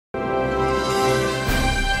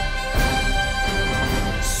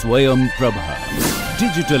Swayam Prabha.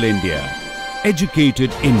 Digital India.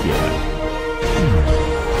 Educated India.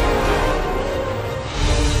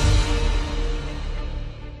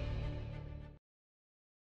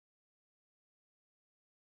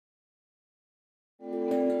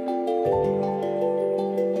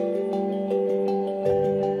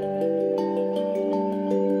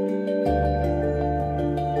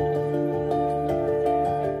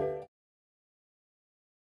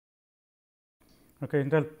 Okay, in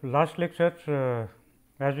the last lecture,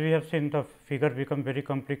 as we have seen, the figure become very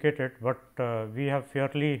complicated, but we have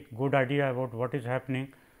fairly good idea about what is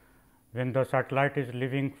happening when the satellite is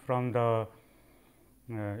leaving from the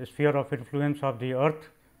sphere of influence of the earth,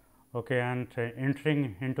 okay, and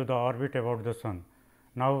entering into the orbit about the sun.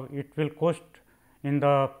 Now, it will coast in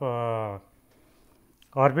the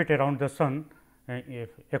orbit around the sun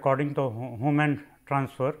according to Human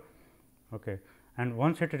transfer. Okay. And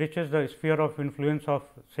once it reaches the sphere of influence of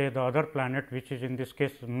say the other planet, which is in this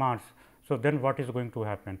case Mars. So, then what is going to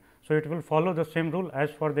happen? So, it will follow the same rule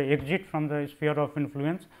as for the exit from the sphere of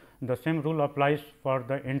influence, the same rule applies for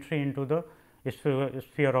the entry into the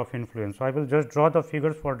sphere of influence. So, I will just draw the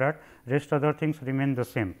figures for that, rest other things remain the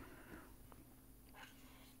same.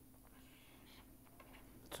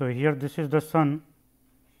 So, here this is the sun,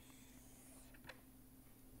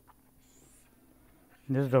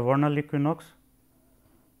 this is the vernal equinox,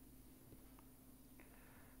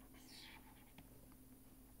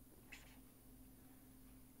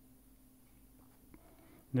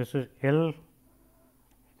 this is L,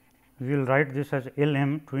 we will write this as L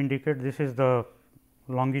m to indicate this is the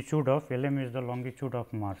longitude of L m is the longitude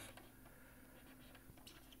of Mars,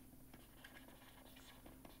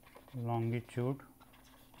 longitude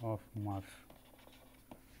of Mars.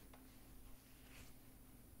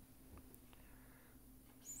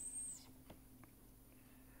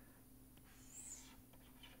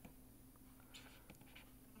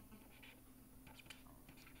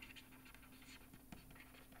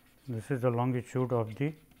 This is the longitude of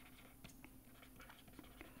the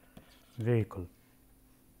vehicle.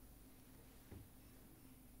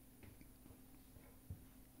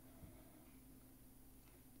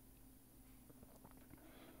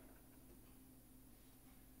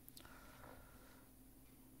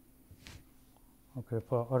 Okay,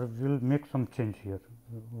 or we will make some change here.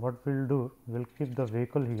 What we will do, we will keep the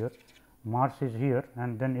vehicle here, Mars is here,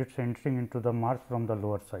 and then it is entering into the Mars from the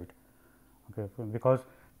lower side. Okay, because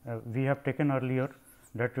we have taken earlier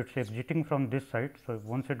that it is exiting from this side. So,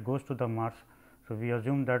 once it goes to the Mars, so we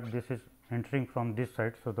assume that this is entering from this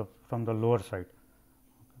side. So, from the lower side.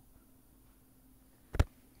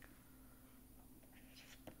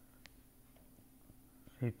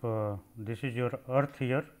 If this is your earth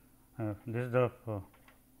here, this is the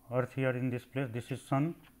earth here in this place, this is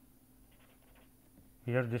sun,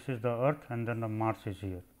 here this is the earth, and then the Mars is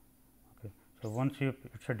here. Okay. So, once it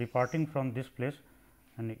is departing from this place,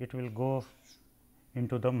 and it will go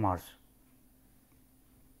into the Mars.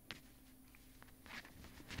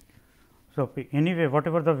 So, anyway,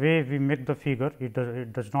 whatever the way we make the figure, it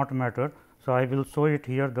does not matter. So, I will show it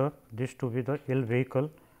here this to be the L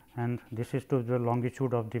vehicle, and this is to the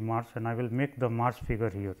longitude of the Mars, and I will make the Mars figure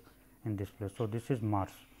here in this place. So, this is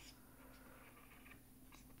Mars,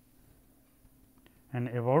 and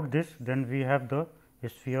about this then we have the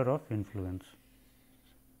sphere of influence.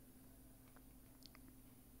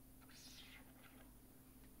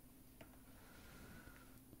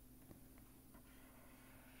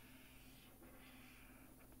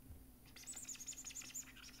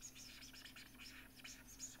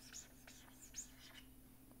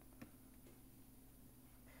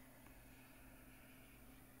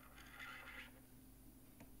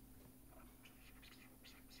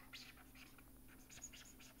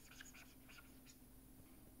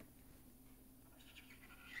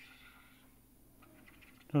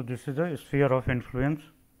 So, this is the sphere of influence,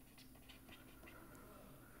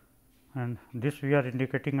 and this we are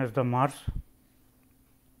indicating as the Mars.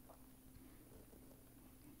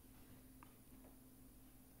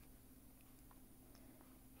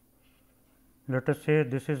 Let us say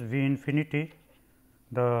this is V infinity,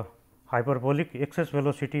 the hyperbolic excess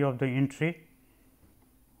velocity of the entry,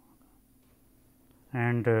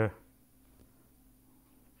 and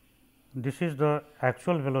this is the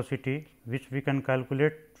actual velocity which we can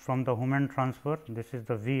calculate from the Human transfer. This is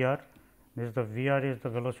the V r, this is the V r is the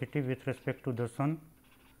velocity with respect to the sun,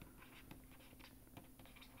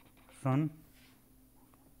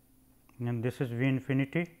 and this is V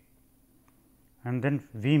infinity, and then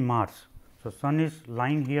V Mars. So, sun is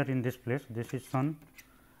lying here in this place, this is sun,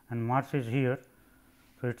 and Mars is here.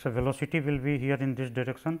 So, its velocity will be here in this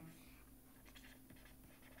direction,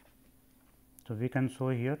 So, we can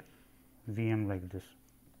show here V m like this.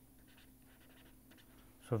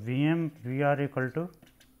 So, V m V r equal to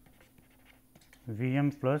V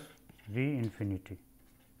m plus V infinity.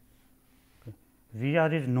 Okay. V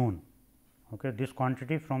r is known. Okay. This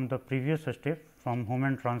quantity from the previous step, from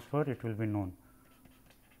moment transfer, it will be known.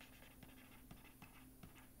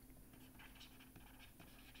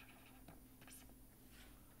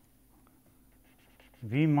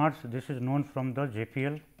 V Mars, this is known from the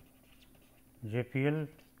JPL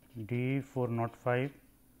D405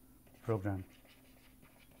 program.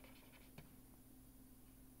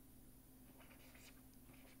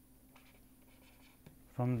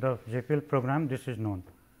 From the JPL program, this is known,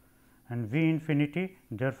 and V infinity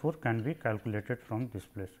therefore can be calculated from this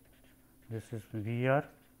place. This is V r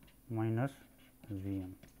minus V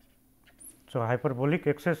m. So, hyperbolic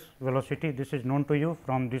excess velocity, this is known to you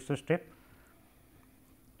from this step,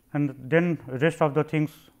 and then rest of the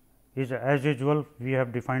things is as usual we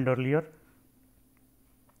have defined earlier.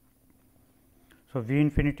 So, V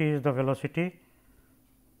infinity is the velocity,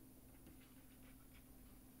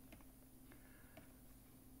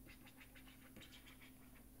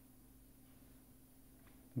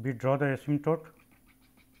 we draw the asymptote,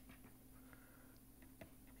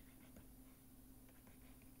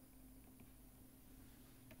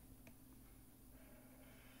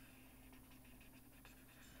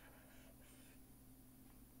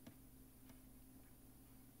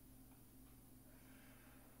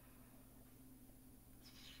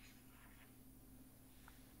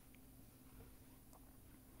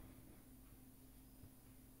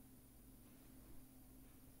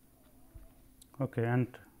 okay, and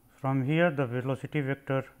from here the velocity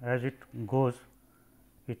vector as it goes,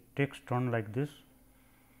 it takes turn like this,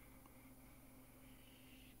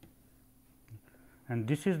 and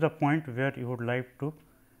this is the point where you would like to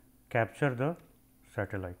capture the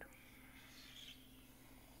satellite.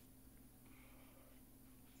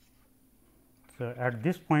 So, at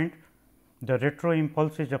this point the retro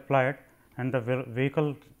impulse is applied and the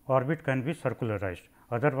vehicle orbit can be circularized,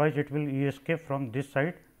 otherwise it will escape from this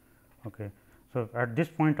side. Okay. So, at this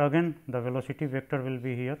point again the velocity vector will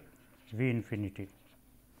be here V infinity.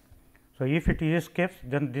 So, if it escapes,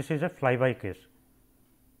 then this is a flyby case.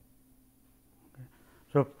 Okay.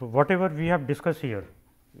 So, whatever we have discussed here,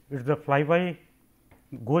 if the flyby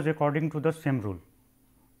goes according to the same rule.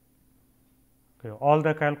 Okay. All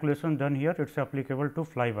the calculations done here, it is applicable to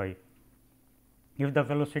flyby. If the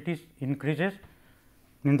velocity increases,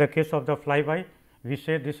 in the case of the flyby, we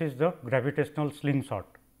say this is the gravitational slingshot.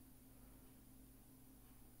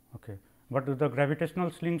 Okay. But the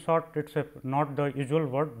gravitational slingshot, it is not the usual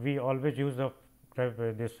word, we always use the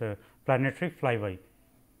this planetary flyby.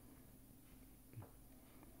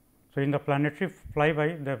 So, in the planetary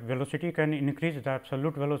flyby, the velocity can increase, the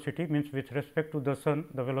absolute velocity means with respect to the sun,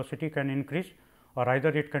 the velocity can increase or either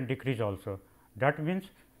it can decrease also. That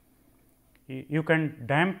means, you can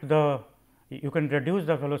you can reduce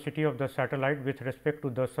the velocity of the satellite with respect to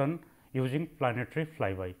the sun using planetary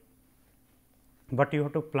flyby, but you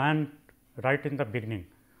have to plan right in the beginning.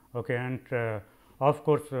 Okay, and of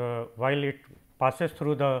course, while it passes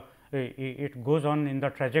through the it goes on in the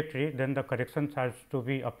trajectory, then the corrections has to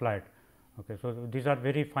be applied. Okay, so, these are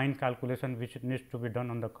very fine calculations which needs to be done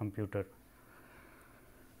on the computer.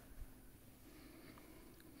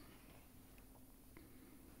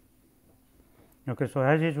 Okay, so,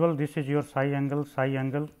 as usual this is your psi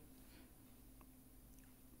angle,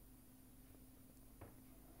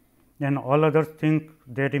 and all other things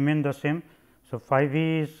they remain the same. So, phi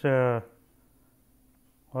v is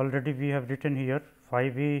already we have written here, phi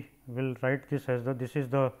v will write this as the, this is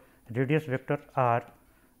the radius vector r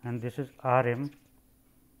and this is r m.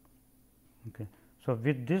 Okay. So,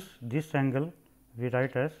 with this angle we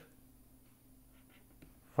write as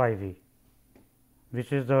phi v,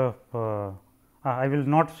 which is the I will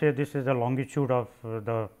not say this is the longitude of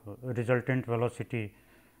the resultant velocity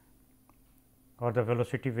or the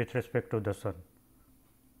velocity with respect to the sun.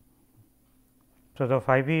 So, the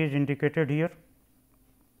phi v is indicated here,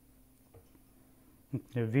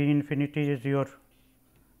 V infinity is your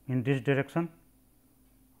in this direction,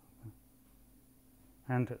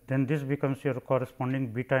 and then this becomes your corresponding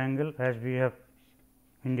beta angle as we have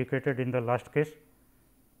indicated in the last case.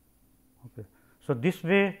 Okay. So, this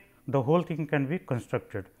way the whole thing can be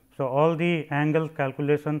constructed. So, all the angle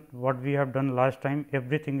calculation what we have done last time,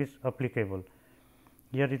 everything is applicable.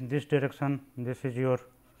 Here in this direction, this is your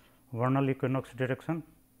vernal equinox direction.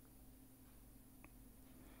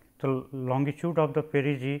 So, longitude of the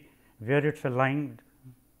perigee where it is a line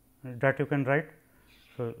that you can write.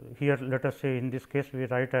 So, here let us say in this case we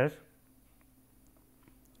write as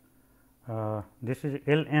this is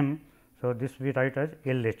L m. So, this we write as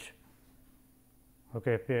L h,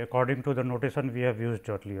 okay, according to the notation we have used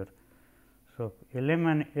earlier. So, L m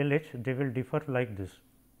and L h they will differ like this.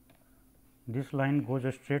 This line goes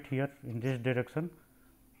straight here in this direction.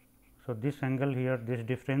 So, this angle here, this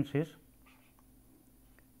difference is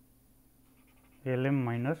L m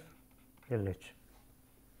minus L h.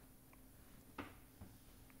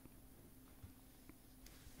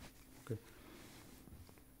 Okay.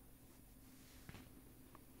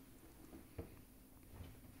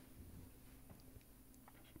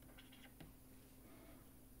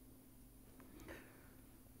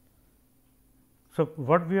 So,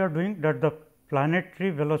 what we are doing, that the planetary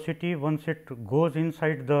velocity, once it goes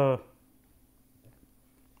inside the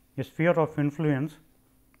sphere of influence,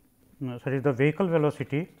 sorry, the vehicle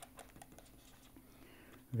velocity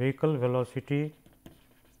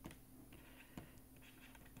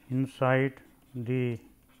inside the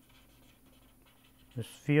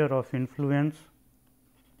sphere of influence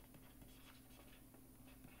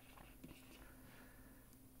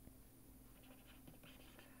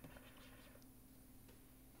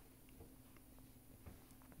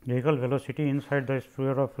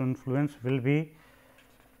will be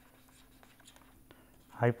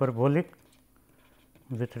hyperbolic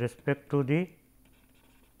with respect to the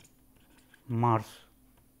mass,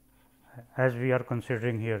 as we are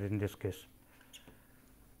considering here in this case.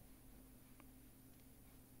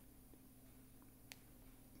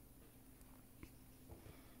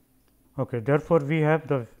 Okay. Therefore, we have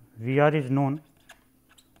the V r is known,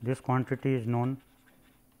 this quantity is known,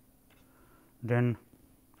 then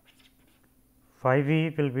phi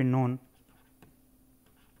v will be known,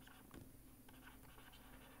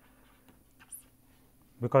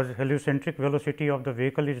 because heliocentric velocity of the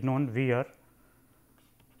vehicle is known, V r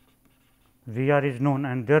is known,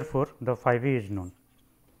 and therefore, the phi v is known.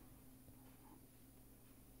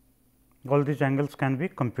 All these angles can be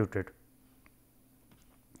computed.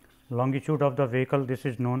 Longitude of the vehicle, this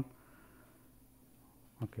is known.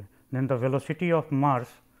 Okay. Then the velocity of Mars,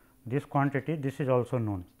 this quantity, this is also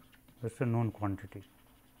known. This is a known quantity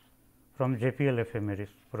from JPL ephemeris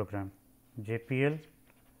program. JPL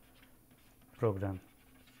program.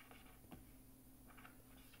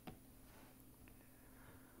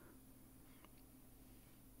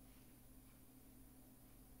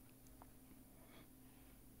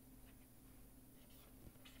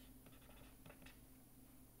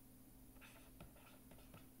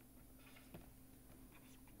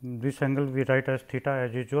 This angle we write as theta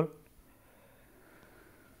as usual.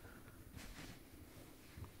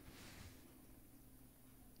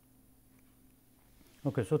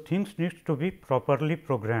 Okay, so, things needs to be properly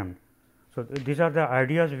programmed. So, these are the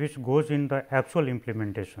ideas which goes in the actual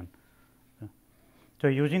implementation. So,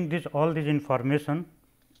 using this all this information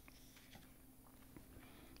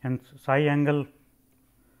and psi angle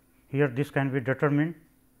here, this can be determined.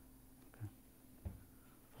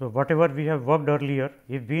 So, whatever we have worked earlier,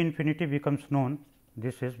 if V infinity becomes known,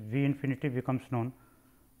 this is V infinity becomes known.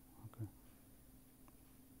 Okay.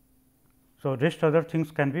 So, rest other things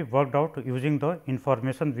can be worked out using the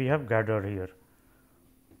information we have gathered here.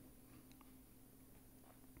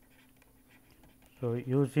 So,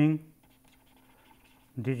 using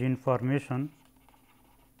this information,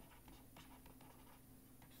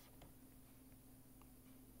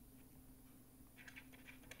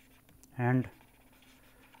 and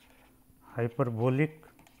hyperbolic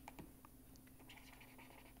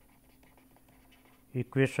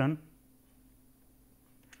equation,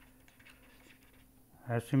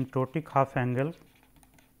 asymptotic half angle,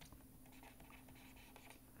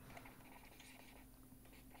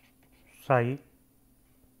 psi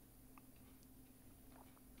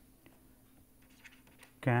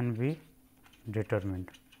can be determined.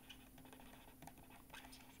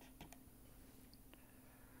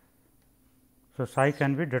 So, psi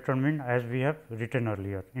can be determined as we have written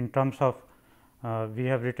earlier in terms of we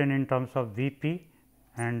have written in terms of V p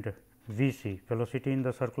and V c, velocity in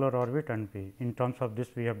the circular orbit, and p. In terms of this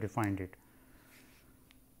we have defined it.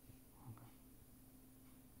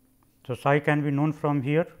 So, psi can be known from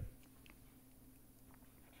here.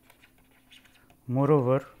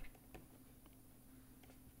 Moreover,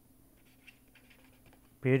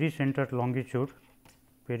 pericenter longitude,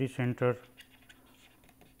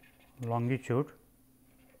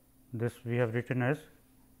 this we have written as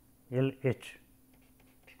L h,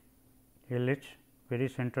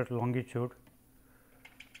 pericenter longitude,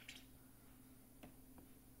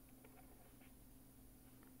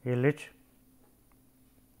 L h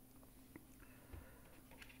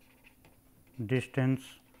distance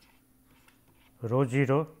rho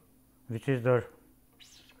 0, which is the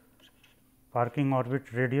parking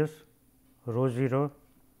orbit radius rho 0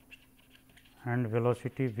 and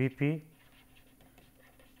velocity v p,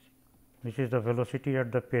 which is the velocity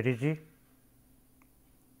at the perigee,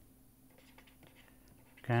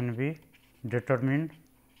 can be determined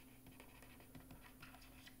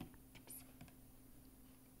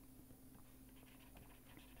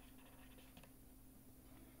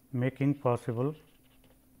making possible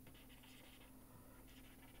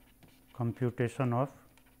computation of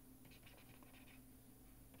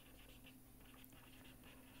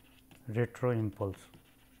retro impulse.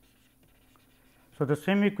 So, the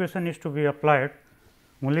same equation is to be applied,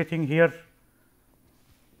 only thing here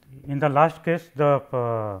in the last case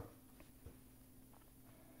the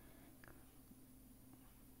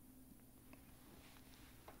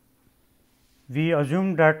we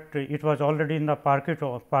assumed that it was already in the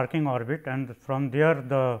parking orbit, and from there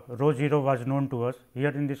the rho 0 was known to us. Here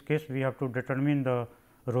in this case we have to determine the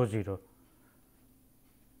rho 0,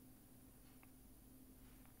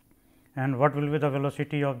 and what will be the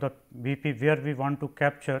velocity of the v p where we want to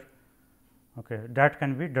capture, that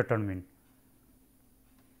can be determined.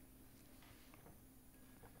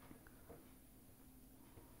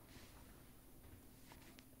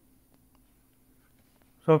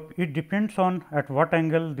 So, it depends on at what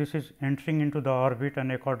angle this is entering into the orbit,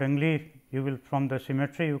 and accordingly you will from the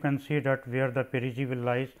symmetry you can see that where the perigee will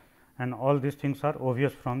lies, and all these things are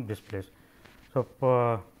obvious from this place. So,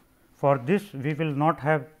 for this we will not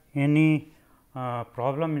have any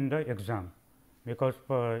problem in the exam, because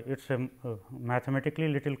it is mathematically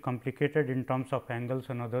little complicated in terms of angles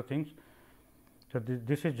and other things. So,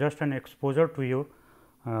 this is just an exposure to you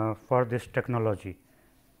for this technology,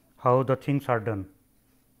 how the things are done.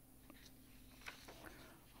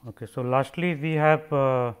 So, lastly we have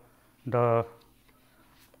the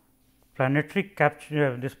planetary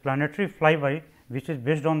capture, this planetary flyby, which is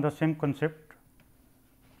based on the same concept.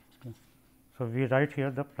 So, we write here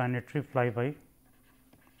the planetary flyby,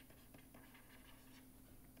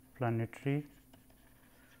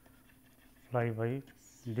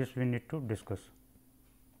 this we need to discuss.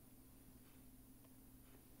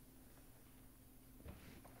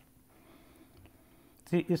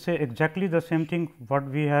 See, it is exactly the same thing what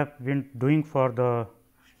we have been doing for the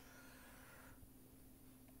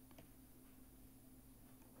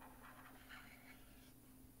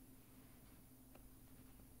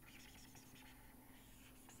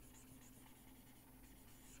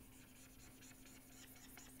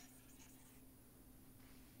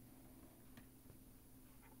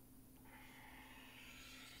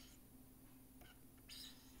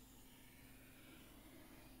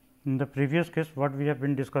in the previous case what we have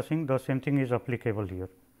been discussing, the same thing is applicable here.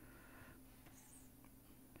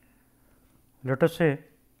 Let us say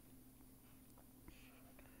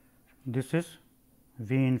this is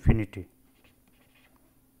v infinity,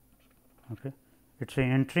 it is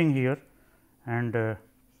entering here, and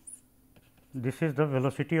this is the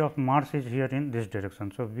velocity of Mars is here in this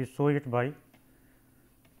direction. So, we show it by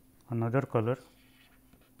another color.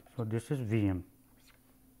 So, this is v m.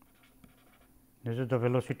 This is the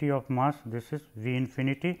velocity of mass, this is v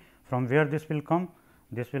infinity. From where this will come?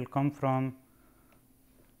 This will come from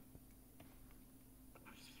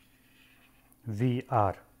v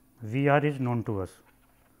r. v r is known to us.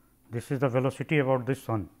 This is the velocity about the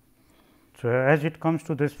sun. So, as it comes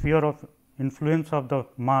to the sphere of influence of the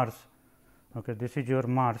Mars, this is your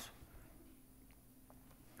Mars.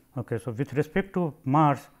 So, with respect to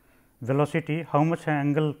Mars velocity, how much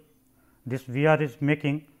angle this v r is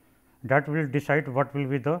making, that will decide what will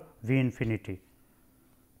be the v infinity.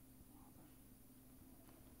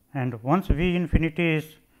 And once v infinity is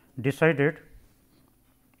decided,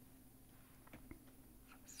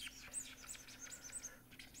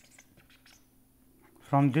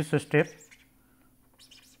 from this step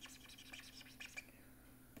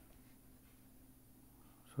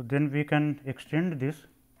so then we can extend this,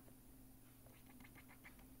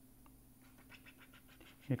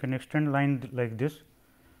 you can extend line like this,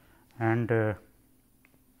 and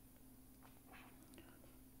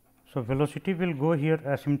so velocity will go here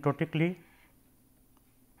asymptotically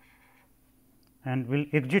and will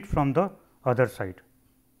exit from the other side.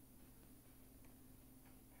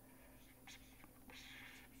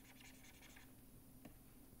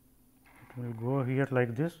 It will go here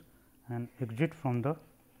like this and exit from the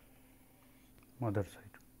other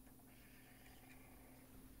side.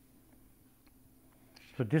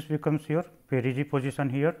 So, this becomes your perigee position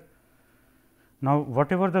here. Now,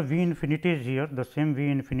 whatever the v infinity is here, the same v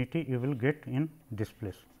infinity you will get in this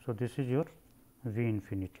place. So, this is your v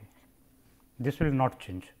infinity, this will not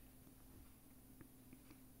change.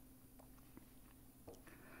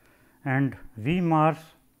 and V Mars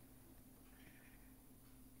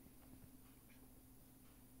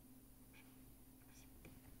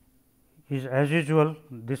is as usual.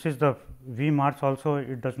 This is the V Mars also,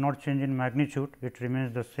 it does not change in magnitude, it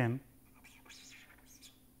remains the same.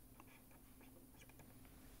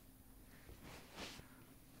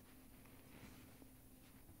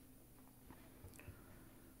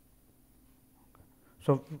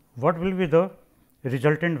 So, what will be the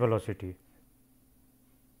resultant velocity?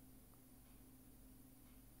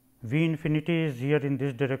 V infinity is here in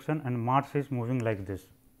this direction and Mars is moving like this.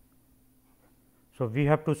 So, we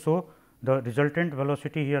have to show the resultant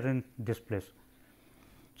velocity here in this place.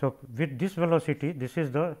 So, with this velocity, this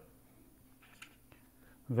is the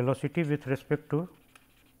velocity with respect to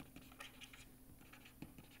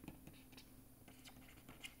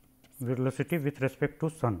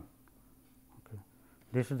Sun. Okay.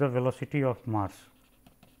 This is the velocity of Mars,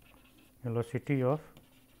 velocity of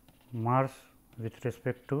Mars with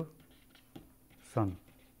respect to Sun,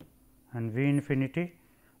 and V infinity,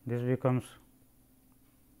 this becomes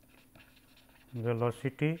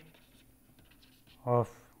velocity of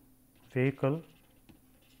vehicle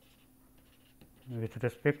with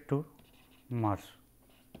respect to Mars.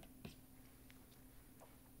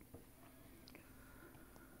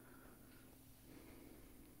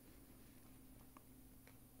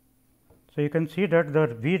 So, you can see that the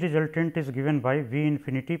V resultant is given by V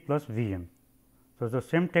infinity plus V m. So, the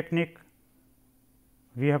same technique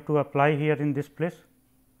we have to apply here in this place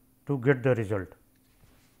to get the result.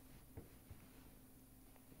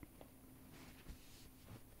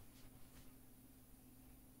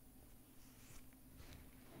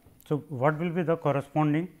 So, what will be the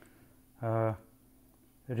corresponding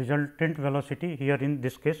resultant velocity here in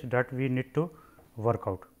this case, that we need to work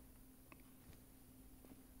out.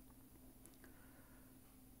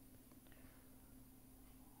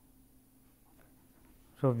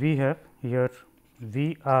 So, we have here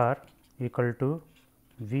V r equal to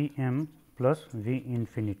V m plus V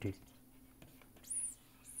infinity.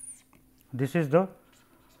 This is the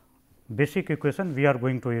basic equation we are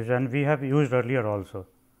going to use, and we have used earlier also.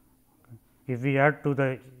 If we add to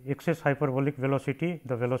the excess hyperbolic velocity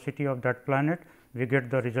the velocity of that planet, we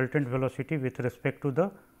get the resultant velocity with respect to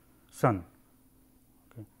the Sun.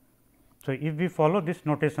 Okay. So, if we follow this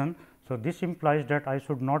notation, so this implies that I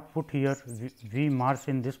should not put here V Mars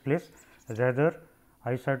in this place, rather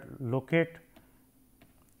I should locate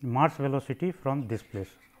Mars velocity from this place,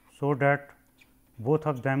 so that both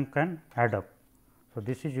of them can add up. So,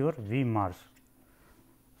 this is your V Mars.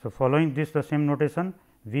 So, following this the same notation,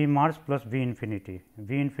 V Mars plus V infinity.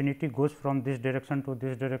 V infinity goes from this direction to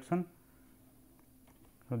this direction.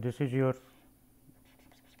 So, this is your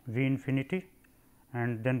V infinity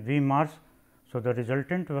and then V Mars. So, the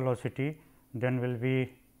resultant velocity then will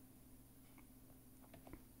be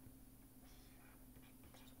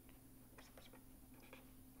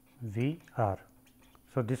V r.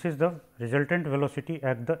 So, this is the resultant velocity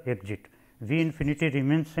at the exit. V infinity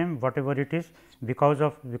remains same whatever it is, because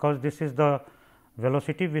this is the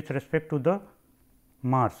velocity with respect to the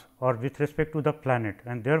Mars or with respect to the planet,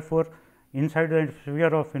 and therefore, inside the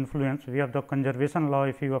sphere of influence we have the conservation law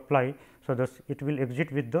if you apply. So, thus it will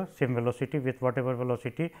exit with the same velocity with whatever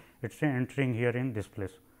velocity it is entering here in this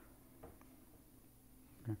place.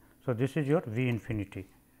 Okay. So, this is your V infinity.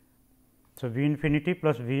 So, V infinity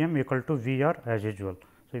plus V m equal to V r as usual.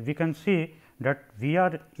 So, we can see that V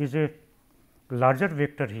r is a larger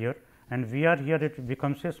vector here and V r here it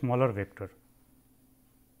becomes a smaller vector.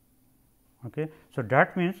 Okay. So,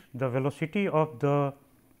 that means the velocity of the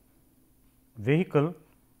vehicle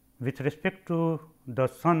with respect to the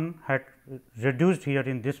Sun had reduced here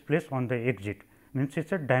in this place on the exit, means it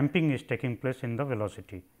is a damping is taking place in the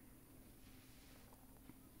velocity.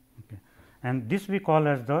 Okay. And this we call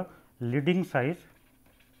as the leading side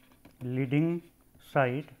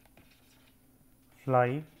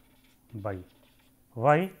fly by.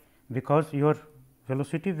 Why? Because your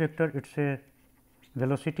velocity vector, it is a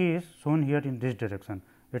velocity is shown here in this direction.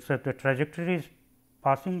 It is the trajectory is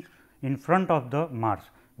passing in front of the Mars.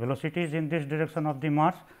 Velocity is in this direction of the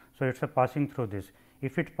Mars. So, it is a passing through this.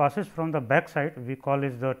 If it passes from the back side, we call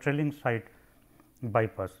is the trailing side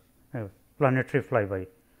bypass, planetary flyby.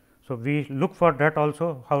 So, we look for that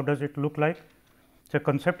also. How does it look like? The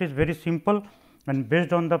concept is very simple, and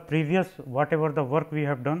based on the previous whatever the work we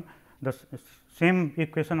have done, the same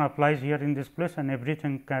equation applies here in this place and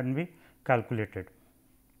everything can be calculated.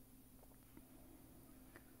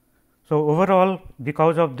 So, overall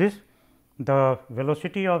because of this, the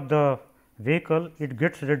velocity of the vehicle it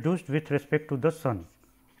gets reduced with respect to the Sun.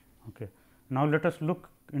 Okay. Now, let us look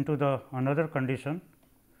into the another condition.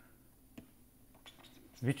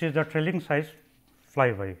 which is the trailing size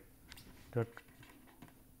flyby, the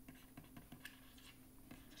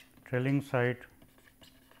trailing side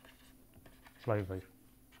flyby.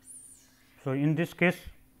 So, in this case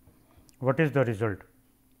what is the result?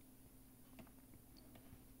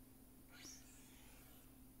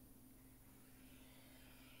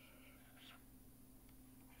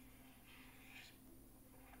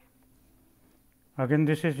 Again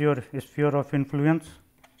this is your sphere of influence.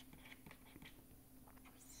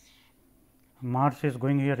 Mars is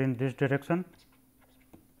going here in this direction.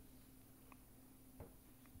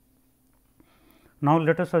 Now,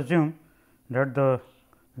 let us assume that the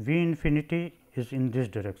V infinity is in this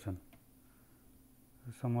direction.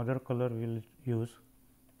 Some other color we will use.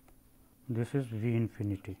 This is V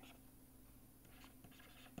infinity.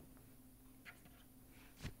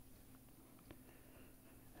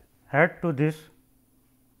 Add to this,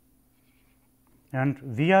 and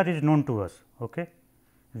V r is known to us. Okay.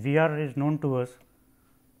 V r is known to us,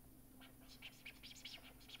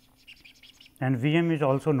 and V m is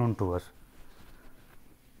also known to us.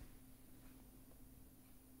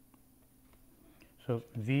 So,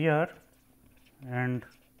 V r and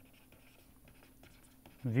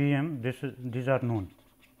V m, these are known.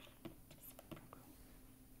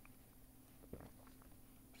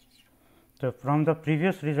 So, from the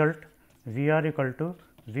previous result, V r equal to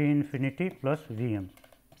V infinity plus V m.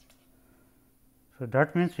 So,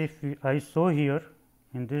 that means, if I show here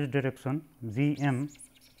in this direction V m,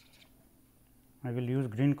 I will use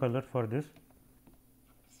green color for this.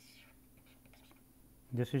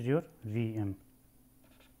 This is your V m.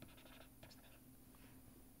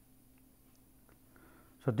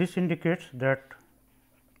 So, this indicates that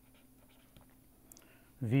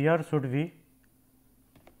V r should be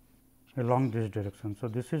along this direction. So,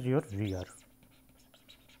 this is your V r.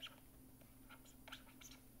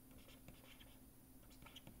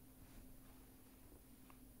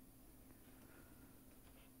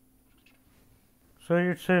 So,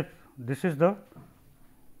 it is a this is the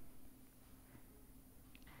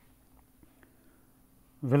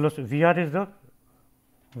velocity, V r is the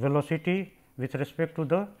velocity with respect to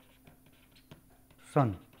the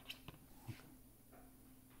sun.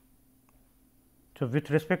 So, with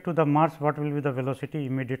respect to the Mars, what will be the velocity?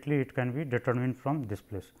 Immediately it can be determined from this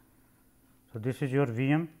place. So, this is your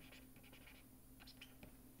V m.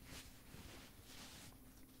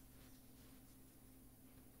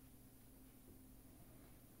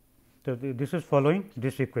 So, this is following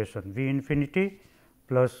this equation, V infinity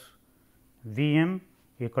plus V m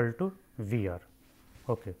equal to V r.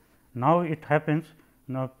 Okay. Now, it happens,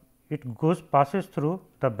 now it passes through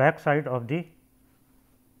the back side of the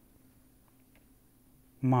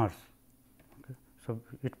Mars. Okay. So,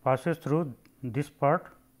 it passes through this part .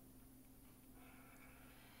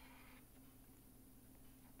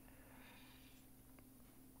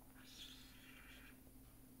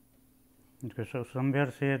 Okay. So,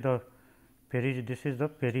 somewhere say the this is the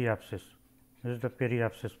periapsis, this is the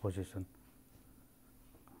periapsis position.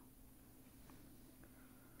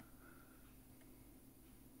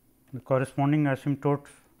 The corresponding asymptotes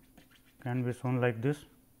can be shown like this.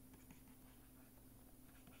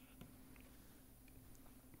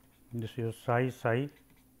 This is psi psi.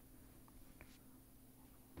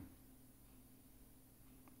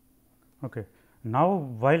 Okay. Now,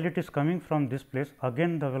 while it is coming from this place,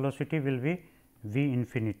 again the velocity will be V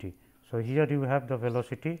infinity. So, here you have the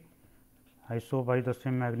velocity I show by the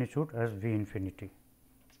same magnitude as V infinity.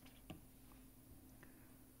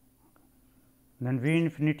 Then V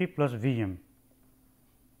infinity plus V m.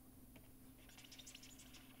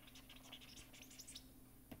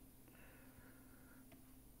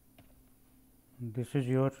 This is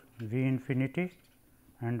your V infinity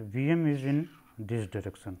and V m is in this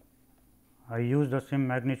direction. I use the same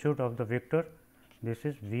magnitude of the vector, this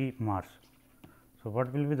is V Mars. So,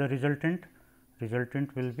 what will be the resultant?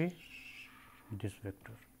 Resultant will be this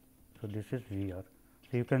vector. So, this is V r.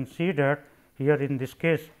 So, you can see that here in this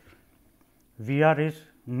case V r is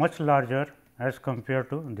much larger as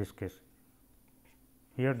compared to this case.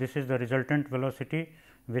 Here this is the resultant velocity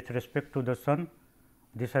with respect to the sun.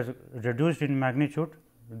 This has reduced in magnitude,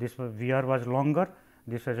 this V r was longer,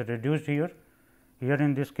 this has reduced here. Here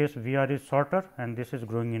in this case V r is shorter and this is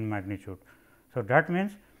growing in magnitude. So, that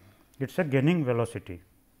means it is a gaining velocity.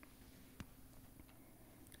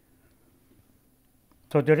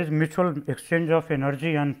 So, there is mutual exchange of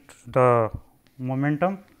energy and the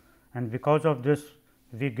momentum, and because of this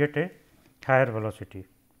we get a higher velocity.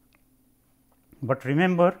 But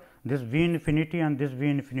remember, this V infinity and this V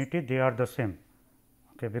infinity, they are the same,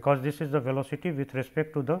 okay, because this is the velocity with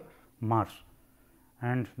respect to the Mars,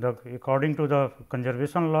 and according to the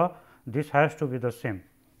conservation law, this has to be the same.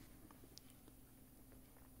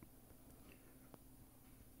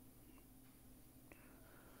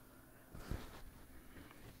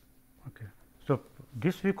 Okay. So,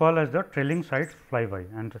 this we call as the trailing side flyby,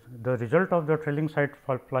 and the result of the trailing side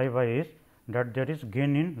flyby is that there is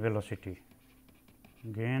gain in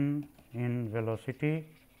velocity,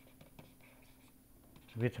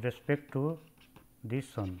 with respect to the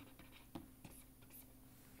sun.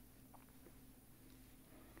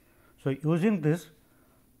 So, using this,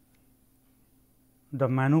 the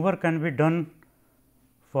maneuver can be done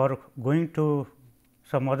for going to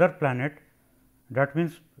some other planet. That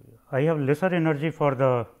means, I have lesser energy for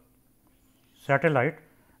the satellite,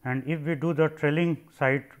 and if we do the trailing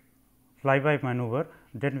side flyby maneuver,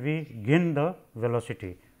 then we gain the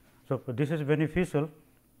velocity. So, this is beneficial,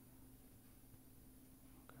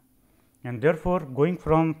 and therefore, going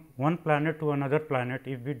from one planet to another planet,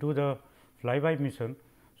 if we do the flyby mission,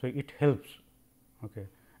 so it helps. Okay.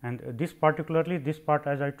 And this particularly, this part,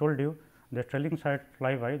 as I told you, the trailing side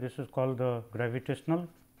flyby, this is called the gravitational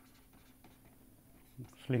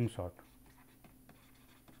slingshot.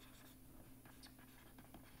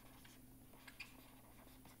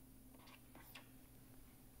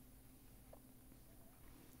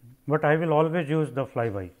 But I will always use the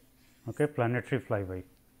flyby, okay, planetary flyby.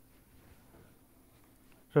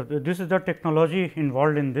 So, this is the technology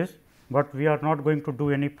involved in this, but we are not going to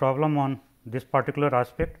do any problem on this particular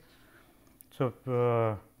aspect.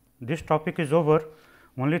 So, this topic is over.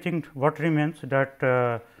 Only thing what remains, that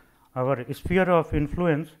our sphere of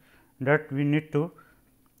influence, that we need to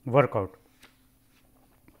work out.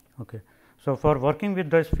 Okay. So, for working with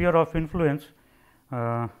the sphere of influence,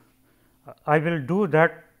 I will do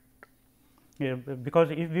that,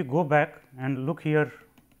 because if we go back and look here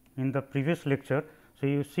in the previous lecture. So,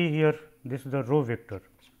 you see here, this is the rho vector.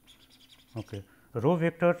 Okay. Rho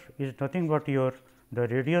vector is nothing but the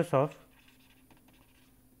radius of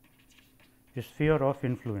sphere of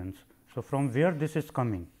influence. So, from where this is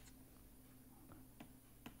coming?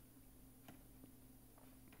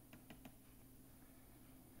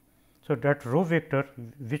 So, that rho vector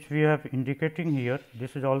which we have indicating here,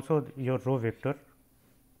 this is also your rho vector.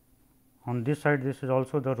 On this side, this is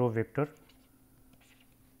also the rho vector.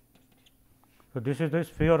 So, this is the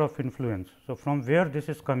sphere of influence. So, from where this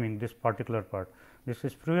is coming, this particular part, this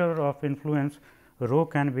sphere of influence, rho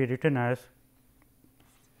can be written as,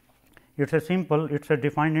 it is a simple, it is a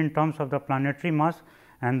defined in terms of the planetary mass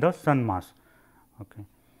and the sun mass. Okay.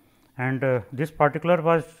 And this particular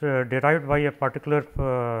was derived by a particular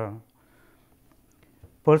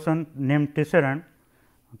person named Tisserand.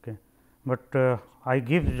 Okay. But I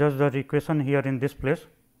give just the equation here in this place.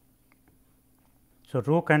 So,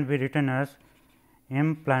 rho can be written as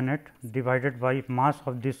m planet divided by mass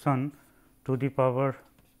of the sun to the power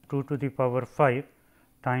 2 to the power 5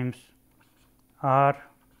 times r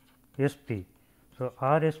s p. So,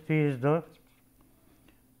 r s p is the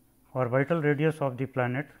orbital radius of the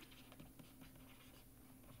planet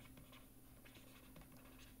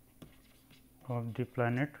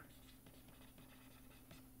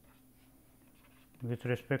with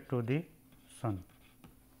respect to the sun.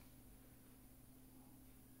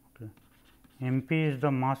 Okay. M p is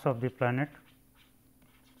the mass of the planet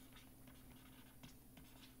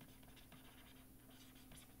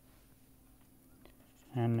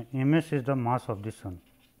and m s is the mass of the sun,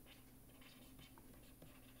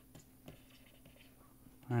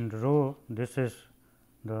 and rho, this is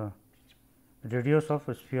the radius of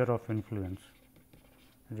a sphere of influence,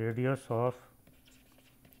 radius of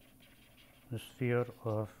the sphere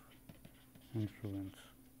of influence.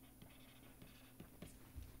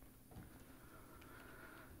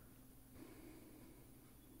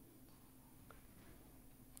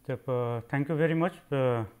 So, thank you very much.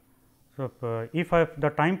 If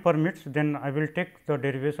the time permits, then I will take the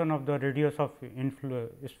derivation of the radius of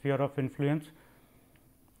sphere of influence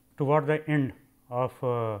toward the end of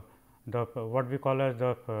the what we call as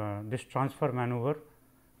the this transfer maneuver.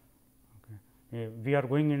 Okay. We are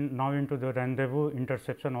going in now into the rendezvous,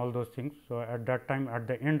 interception, all those things. So, at that time, at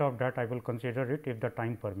the end of that, I will consider it if the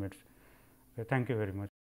time permits. Okay, thank you very much.